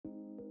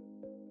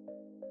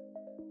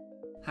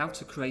How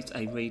to create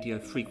a radio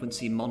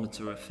frequency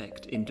monitor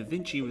effect in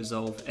DaVinci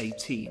Resolve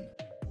 18.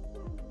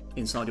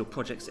 Inside your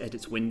project's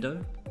edits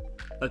window,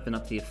 open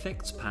up the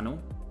Effects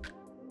panel.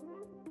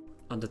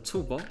 Under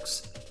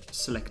Toolbox,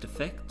 select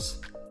Effects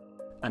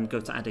and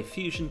go to add a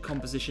Fusion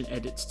composition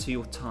edit to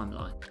your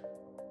timeline.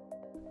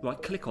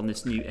 Right click on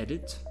this new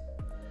edit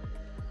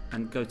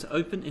and go to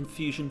Open in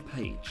Fusion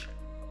page.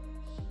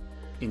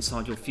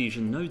 Inside your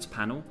Fusion Nodes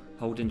panel,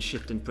 hold in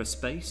Shift and press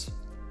Space.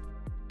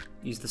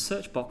 Use the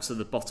search box at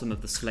the bottom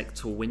of the Select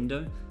Tool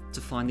window to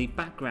find the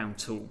Background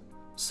tool.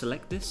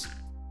 Select this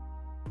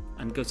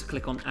and go to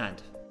click on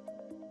Add.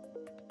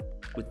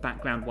 With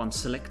Background 1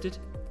 selected,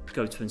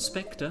 go to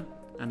Inspector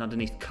and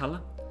underneath Color,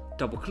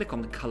 double click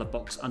on the Color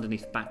box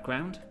underneath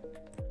Background,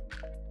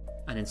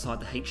 and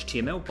inside the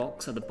HTML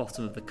box at the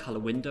bottom of the Color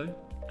window,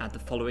 add the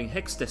following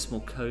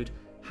hexadecimal code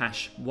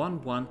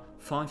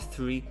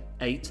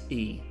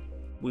 #11538E.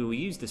 We will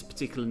use this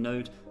particular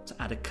node to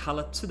add a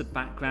colour to the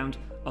background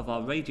of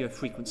our radio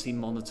frequency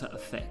monitor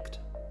effect.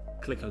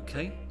 Click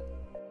OK.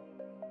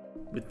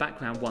 With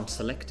Background 1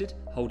 selected,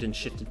 hold in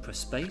Shift and press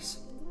Space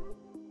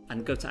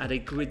and go to add a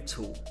Grid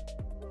tool.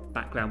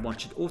 Background 1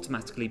 should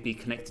automatically be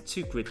connected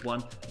to Grid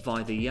 1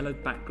 via the yellow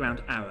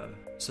background arrow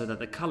so that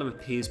the colour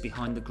appears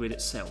behind the grid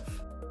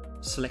itself.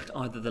 Select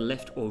either the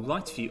left or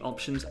right view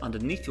options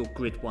underneath your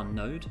Grid 1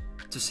 node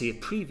to see a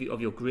preview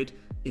of your grid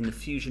in the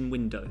Fusion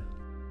window.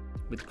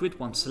 With Grid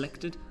 1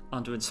 selected,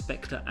 under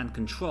Inspector and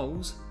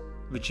Controls,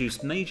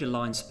 reduce major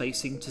line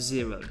spacing to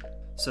 0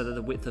 so that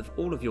the width of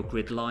all of your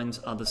grid lines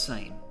are the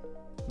same.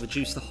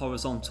 Reduce the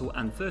horizontal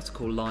and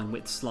vertical line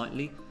width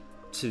slightly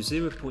to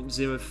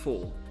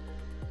 0.04.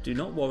 Do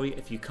not worry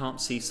if you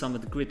can't see some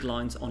of the grid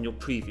lines on your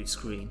preview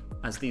screen,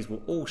 as these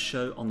will all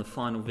show on the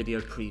final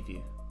video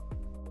preview.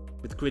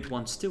 With Grid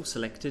 1 still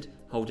selected,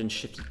 hold in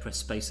Shift and press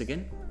Space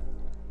again,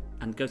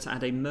 and go to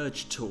add a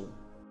Merge tool.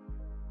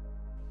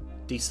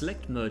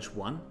 Deselect Merge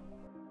 1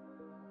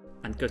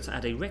 and go to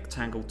add a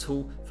Rectangle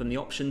tool from the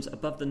options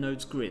above the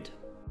node's grid.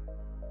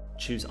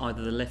 Choose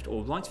either the left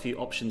or right view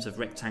options of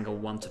Rectangle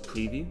 1 to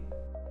preview.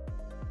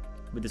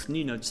 With this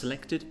new node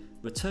selected,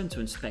 return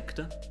to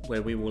Inspector,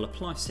 where we will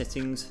apply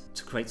settings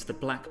to create the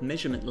black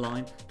measurement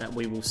line that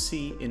we will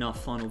see in our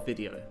final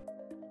video.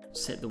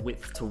 Set the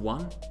width to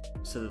 1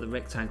 so that the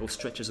rectangle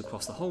stretches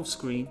across the whole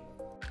screen,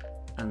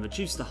 and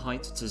reduce the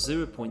height to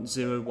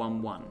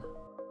 0.011.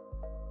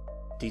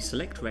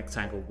 Deselect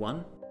Rectangle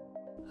 1,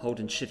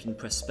 hold in Shift and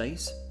press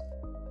Space,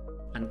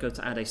 and go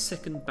to add a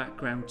second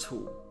background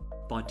tool.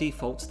 By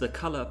default, the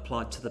colour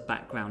applied to the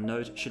background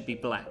node should be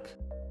black.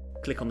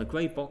 Click on the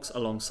grey box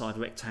alongside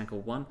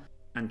Rectangle 1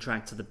 and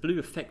drag to the blue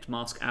effect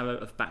mask arrow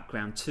of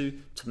Background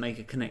 2 to make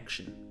a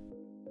connection.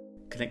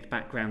 Connect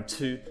Background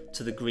 2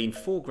 to the green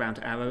foreground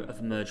arrow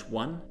of Merge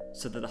 1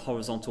 so that the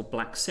horizontal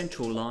black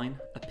central line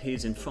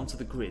appears in front of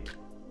the grid.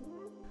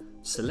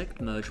 Select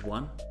Merge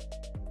 1,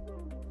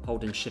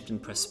 hold in Shift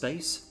and press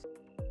Space,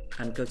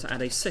 and go to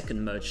add a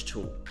second Merge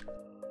tool.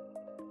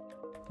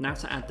 Now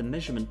to add the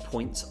measurement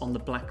points on the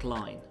black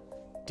line.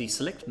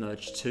 Deselect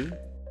Merge 2,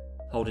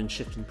 hold in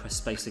Shift and press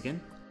Space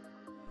again,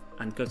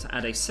 and go to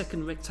add a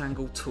second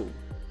Rectangle tool.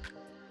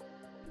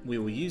 We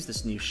will use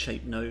this new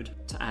shape node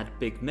to add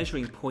big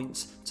measuring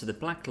points to the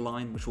black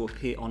line which will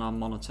appear on our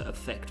monitor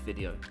effect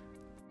video.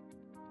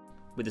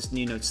 With this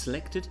new node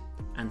selected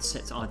and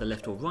set to either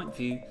left or right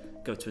view,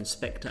 go to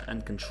Inspector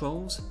and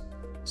Controls,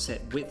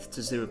 set width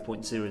to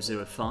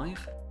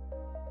 0.005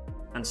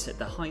 and set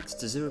the height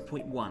to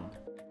 0.1.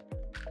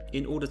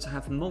 In order to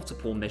have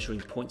multiple measuring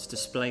points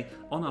display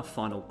on our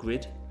final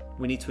grid,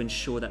 we need to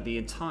ensure that the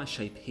entire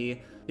shape here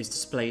is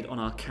displayed on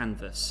our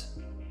canvas.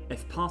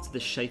 If part of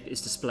this shape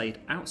is displayed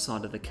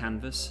outside of the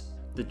canvas,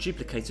 the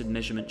duplicated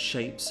measurement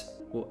shapes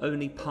will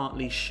only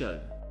partly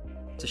show.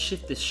 To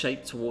shift this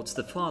shape towards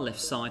the far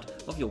left side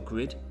of your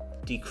grid,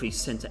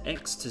 decrease Center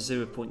X to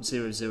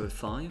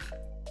 0.005.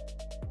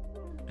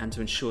 And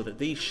to ensure that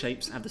these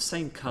shapes have the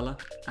same colour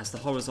as the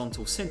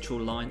horizontal central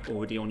line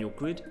already on your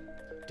grid,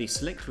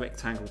 deselect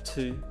Rectangle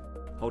 2,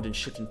 hold in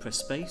Shift and press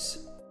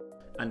Space,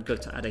 and go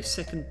to add a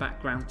second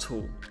background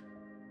tool.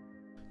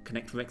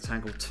 Connect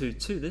Rectangle 2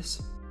 to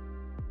this.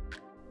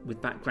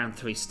 With Background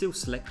 3 still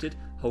selected,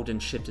 hold in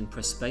Shift and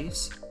press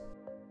Space,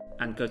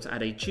 and go to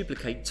add a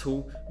Duplicate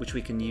tool which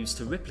we can use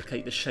to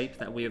replicate the shape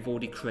that we have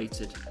already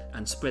created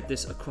and spread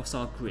this across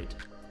our grid.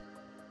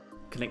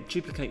 Connect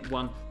Duplicate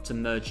 1 to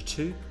Merge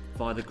 2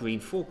 via the green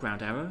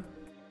foreground arrow,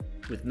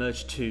 with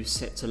Merge 2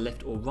 set to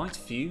left or right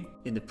view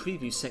in the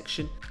preview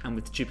section and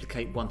with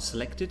Duplicate 1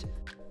 selected,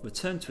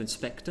 return to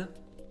Inspector,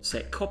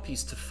 set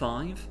copies to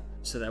 5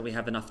 so that we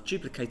have enough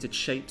duplicated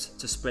shapes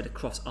to spread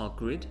across our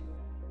grid,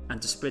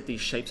 and to spread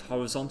these shapes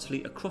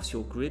horizontally across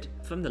your grid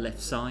from the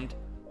left side,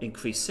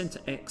 increase Center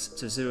X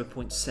to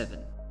 0.7.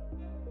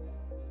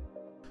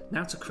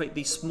 Now to create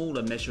these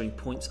smaller measuring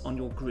points on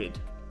your grid.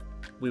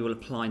 We will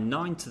apply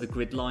 9 to the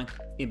grid line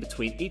in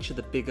between each of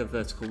the bigger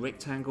vertical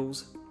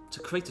rectangles to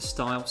create a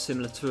style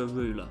similar to a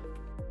ruler.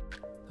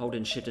 Hold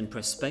in Shift and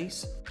press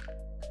Space,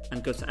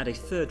 and go to add a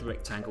third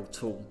rectangle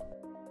tool.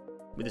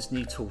 With this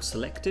new tool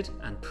selected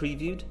and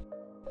previewed,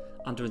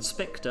 under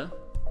Inspector,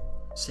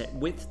 set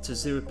width to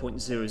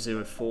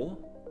 0.004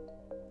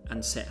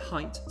 and set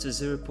height to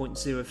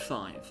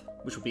 0.05,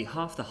 which will be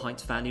half the height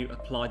value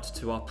applied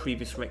to our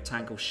previous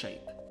rectangle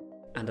shape.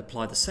 And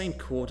apply the same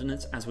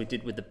coordinates as we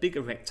did with the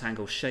bigger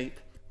rectangle shape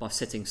by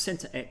setting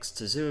center X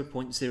to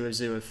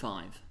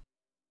 0.005.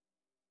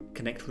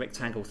 Connect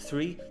rectangle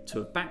 3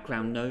 to a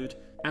background node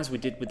as we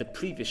did with the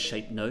previous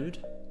shape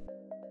node.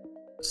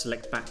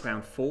 Select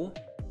background 4,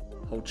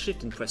 hold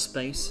Shift and press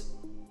space,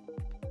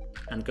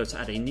 and go to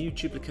add a new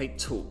duplicate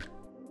tool.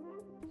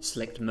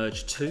 Select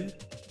merge 2,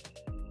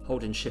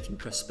 hold in Shift and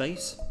press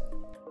space,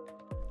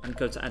 and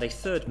go to add a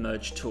third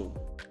merge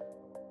tool.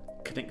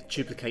 Connect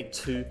duplicate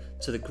 2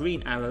 to the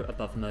green arrow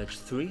above merge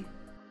 3.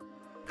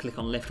 Click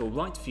on left or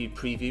right view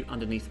preview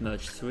underneath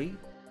merge 3.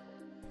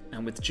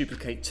 And with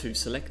duplicate 2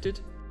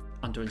 selected,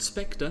 under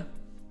Inspector,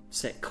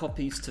 set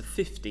copies to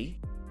 50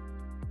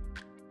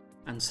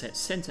 and set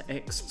center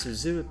X to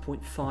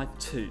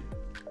 0.52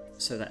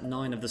 so that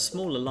 9 of the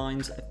smaller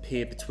lines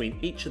appear between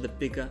each of the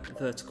bigger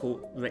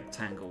vertical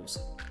rectangles.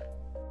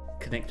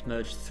 Connect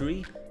merge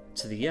 3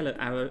 to the yellow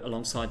arrow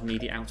alongside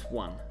media out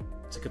 1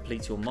 to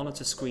complete your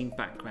monitor screen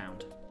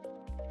background.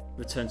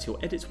 Return to your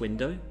edit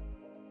window,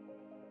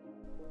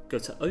 go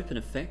to Open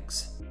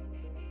Effects,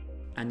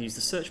 and use the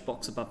search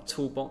box above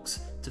Toolbox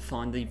to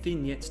find the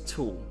Vignette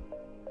tool.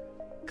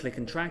 Click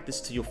and drag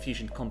this to your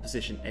Fusion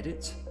Composition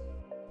edit.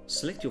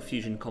 Select your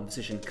Fusion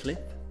Composition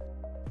clip.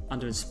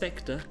 Under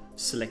Inspector,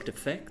 select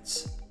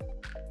Effects,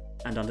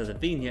 and under the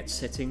Vignette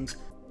settings,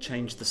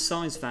 change the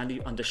size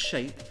value under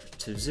Shape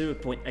to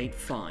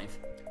 0.85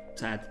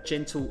 to add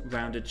gentle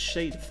rounded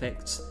shade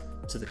effects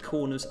to the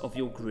corners of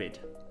your grid.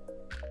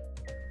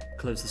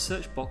 Close the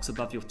search box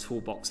above your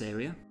toolbox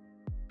area,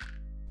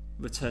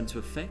 return to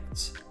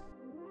Effects,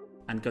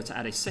 and go to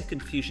add a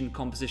second Fusion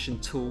Composition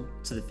tool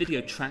to the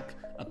video track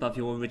above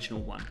your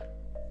original one,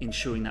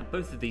 ensuring that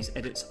both of these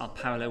edits are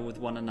parallel with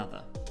one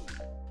another.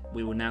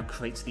 We will now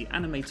create the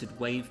animated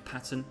wave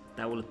pattern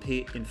that will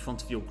appear in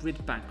front of your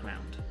grid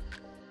background.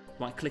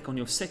 Right click on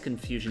your second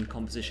Fusion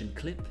Composition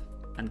clip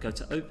and go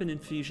to Open in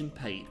Fusion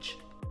page.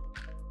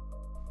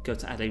 Go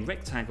to add a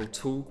rectangle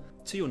tool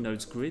to your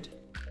node's grid.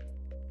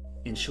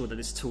 Ensure that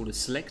this tool is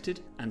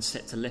selected and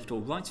set to left or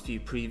right view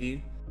preview.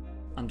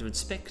 Under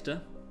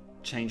Inspector,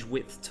 change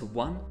width to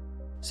 1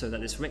 so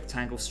that this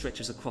rectangle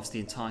stretches across the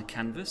entire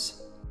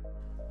canvas,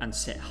 and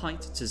set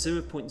height to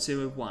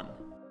 0.01.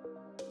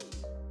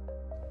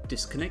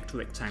 Disconnect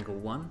rectangle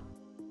 1,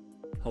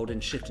 hold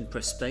in Shift and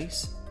press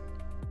space,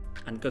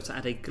 and go to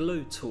add a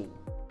glow tool.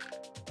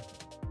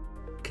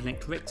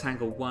 Connect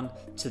rectangle 1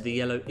 to the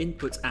yellow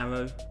input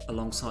arrow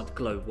alongside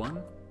glow 1.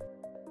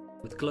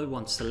 With glow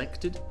 1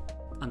 selected,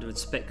 under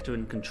Inspector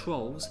and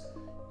Controls,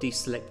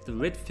 deselect the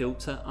red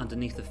filter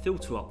underneath the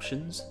filter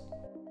options,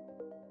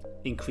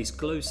 increase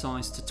glow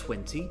size to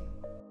 20,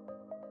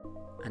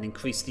 and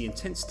increase the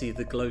intensity of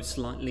the glow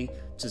slightly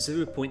to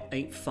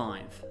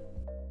 0.85.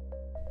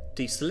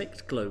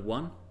 Deselect glow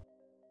 1,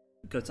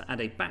 go to add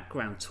a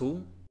background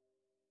tool,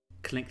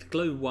 connect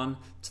glow 1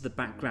 to the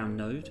background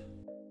node.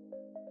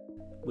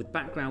 With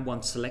background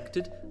 1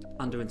 selected,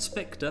 under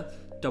Inspector,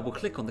 double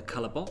click on the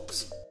colour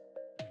box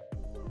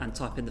and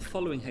type in the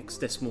following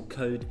hexadecimal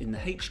code in the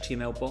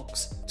HTML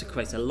box to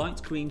create a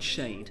light green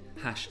shade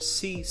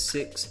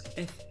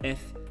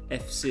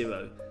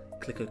 #C6FFF0.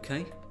 Click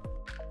OK.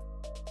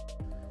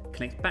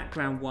 Connect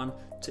background 1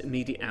 to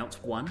immediate out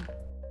 1.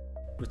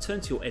 Return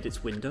to your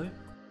edit window.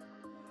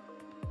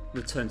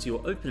 Return to your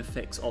Open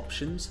Effects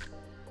options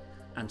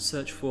and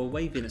search for a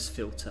Waviness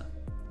filter.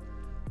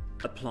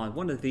 Apply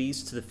one of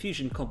these to the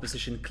Fusion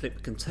Composition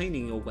clip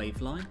containing your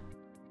waveline.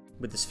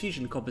 With this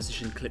Fusion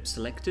Composition clip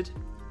selected,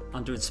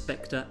 under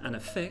Inspector and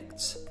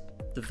Effects,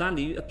 the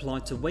value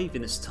applied to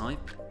Waviness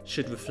type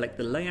should reflect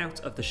the layout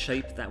of the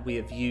shape that we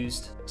have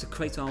used to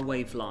create our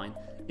waveline.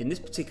 In this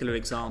particular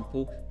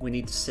example, we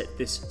need to set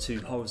this to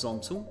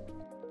horizontal.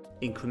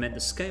 Increment the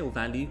scale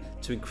value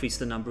to increase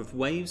the number of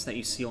waves that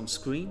you see on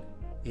screen.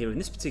 Here in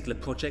this particular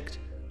project,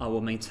 I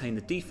will maintain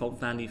the default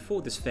value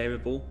for this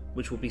variable,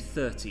 which will be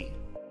 30.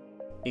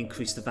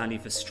 Increase the value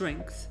for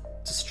strength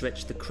to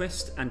stretch the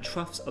crest and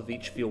troughs of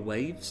each of your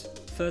waves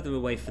further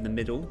away from the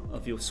middle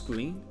of your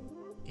screen.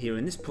 Here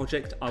in this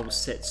project, I will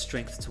set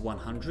strength to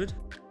 100,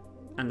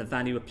 and the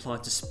value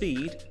applied to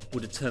speed will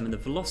determine the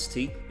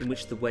velocity in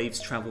which the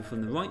waves travel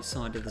from the right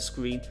side of the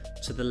screen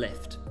to the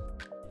left.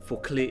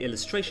 For clear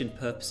illustration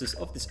purposes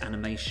of this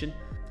animation,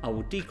 I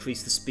will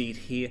decrease the speed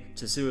here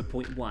to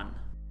 0.1.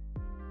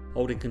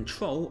 Holding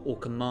Control or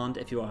Command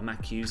if you are a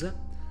Mac user,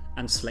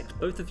 and select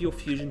both of your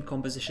Fusion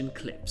Composition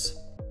clips.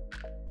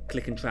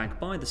 Click and drag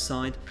by the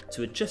side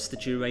to adjust the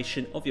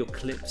duration of your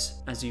clips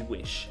as you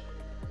wish.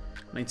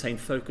 Maintain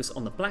focus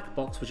on the black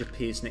box which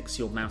appears next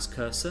to your mouse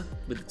cursor,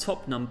 with the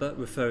top number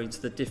referring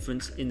to the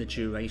difference in the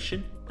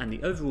duration, and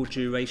the overall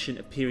duration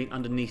appearing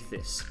underneath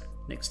this,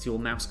 next to your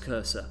mouse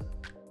cursor.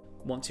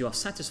 Once you are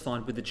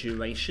satisfied with the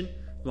duration,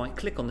 right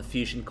click on the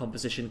Fusion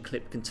Composition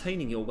clip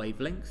containing your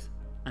wavelength,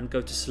 and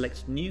go to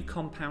select New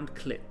Compound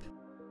Clip.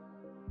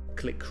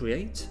 click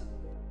Create.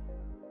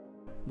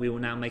 We will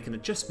now make an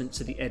adjustment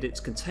to the edits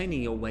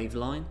containing your wave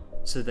line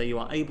so that you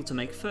are able to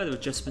make further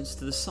adjustments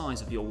to the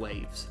size of your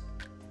waves.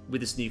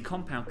 With this new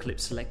compound clip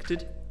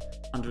selected,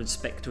 under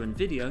Inspector and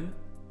Video,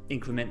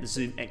 increment the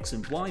zoom X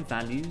and Y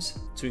values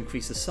to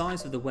increase the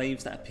size of the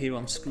waves that appear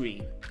on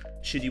screen.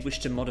 Should you wish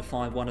to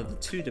modify one of the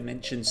two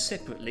dimensions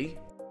separately,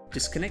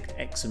 disconnect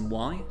X and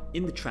Y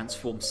in the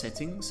transform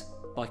settings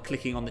by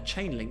clicking on the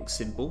chain link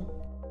symbol.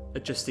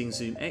 Adjusting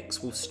zoom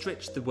X will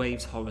stretch the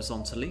waves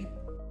horizontally,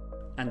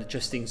 and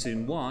adjusting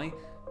zoom Y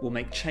will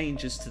make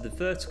changes to the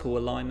vertical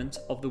alignment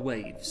of the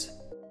waves.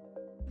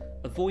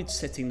 Avoid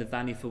setting the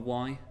value for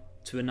Y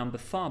to a number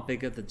far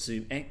bigger than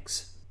zoom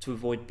X to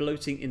avoid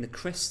bloating in the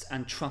crests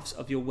and troughs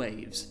of your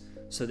waves,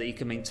 so that you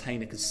can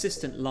maintain a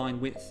consistent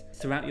line width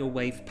throughout your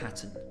wave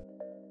pattern.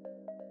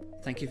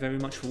 Thank you very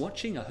much for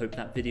watching. I hope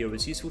that video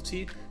was useful to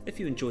you. If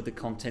you enjoyed the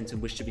content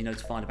and wish to be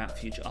notified about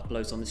future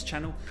uploads on this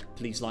channel,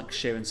 please like,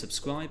 share and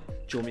subscribe.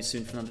 Join me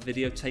soon for another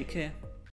video. Take care.